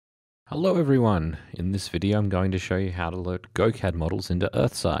Hello everyone! In this video I'm going to show you how to load gocad models into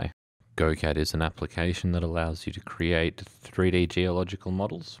EarthSci. Gocad is an application that allows you to create 3D geological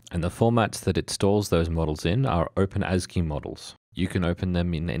models, and the formats that it stores those models in are open ASCII models. You can open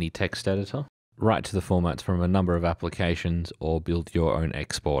them in any text editor, write to the formats from a number of applications, or build your own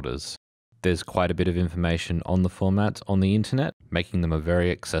exporters. There's quite a bit of information on the formats on the internet, making them a very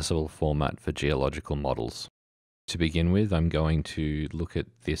accessible format for geological models. To begin with, I'm going to look at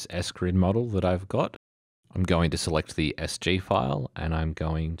this SGrid model that I've got. I'm going to select the SG file and I'm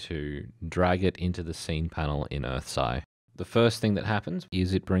going to drag it into the scene panel in EarthSci. The first thing that happens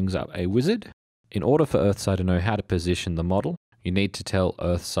is it brings up a wizard. In order for EarthSci to know how to position the model, you need to tell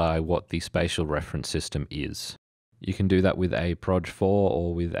EarthSci what the spatial reference system is. You can do that with a proj4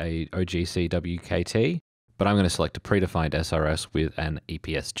 or with a OGC WKT, but I'm going to select a predefined SRS with an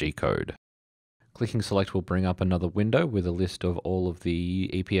EPSG code. Clicking select will bring up another window with a list of all of the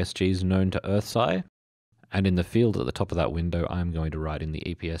EPSGs known to EarthSci, and in the field at the top of that window I'm going to write in the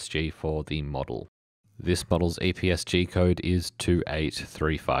EPSG for the model. This model's EPSG code is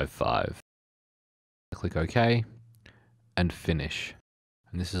 28355. Click OK and finish.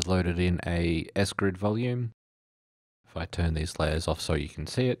 And this is loaded in a SGrid volume. If I turn these layers off so you can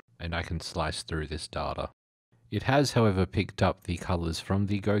see it, and I can slice through this data. It has, however, picked up the colors from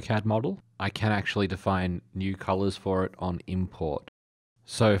the gocad model. I can actually define new colors for it on import.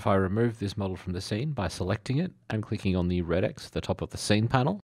 So if I remove this model from the scene by selecting it and clicking on the red X at the top of the scene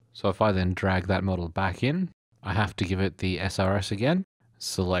panel, so if I then drag that model back in, I have to give it the SRS again,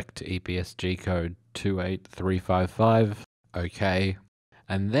 select EPSG code 28355, OK,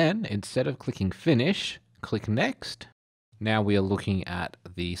 and then instead of clicking finish, click next. Now we are looking at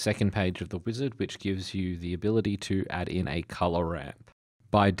the second page of the wizard, which gives you the ability to add in a color ramp.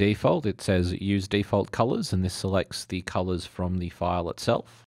 By default, it says use default colors, and this selects the colors from the file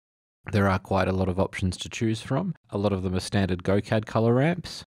itself. There are quite a lot of options to choose from. A lot of them are standard gocad color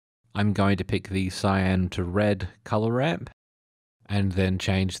ramps. I'm going to pick the cyan to red color ramp, and then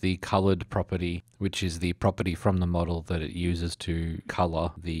change the colored property, which is the property from the model that it uses to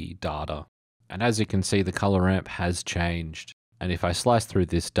color the data. And as you can see, the color ramp has changed. And if I slice through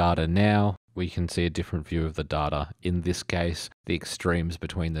this data now, we can see a different view of the data. In this case, the extremes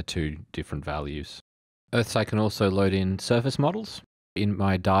between the two different values. EarthSci can also load in surface models. In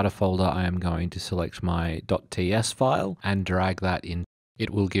my data folder, I am going to select my .ts file and drag that in.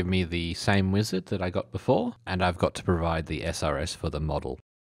 It will give me the same wizard that I got before, and I've got to provide the SRS for the model.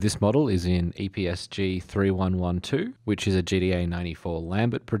 This model is in EPSG 3112, which is a GDA94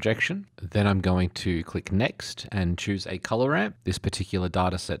 Lambert projection. Then I'm going to click Next and choose a color ramp. This particular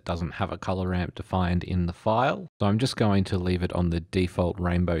dataset doesn't have a color ramp defined in the file, so I'm just going to leave it on the default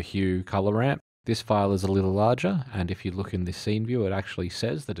rainbow hue color ramp. This file is a little larger, and if you look in the scene view, it actually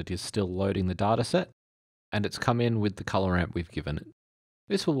says that it is still loading the dataset, and it's come in with the color ramp we've given it.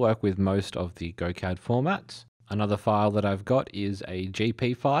 This will work with most of the gocad formats. Another file that I've got is a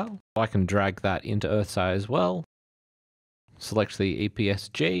GP file. I can drag that into EarthSci as well. Select the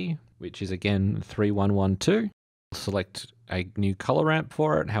EPSG, which is again 3112. Select a new color ramp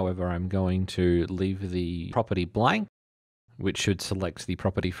for it. However, I'm going to leave the property blank, which should select the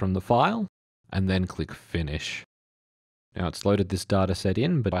property from the file, and then click Finish. Now it's loaded this data set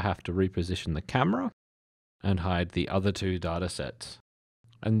in, but I have to reposition the camera and hide the other two datasets.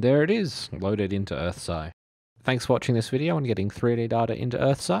 And there it is, loaded into EarthSci. Thanks for watching this video on getting 3D data into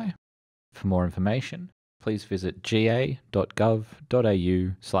EarthSci. For more information, please visit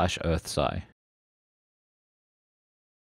ga.gov.au/earthsci.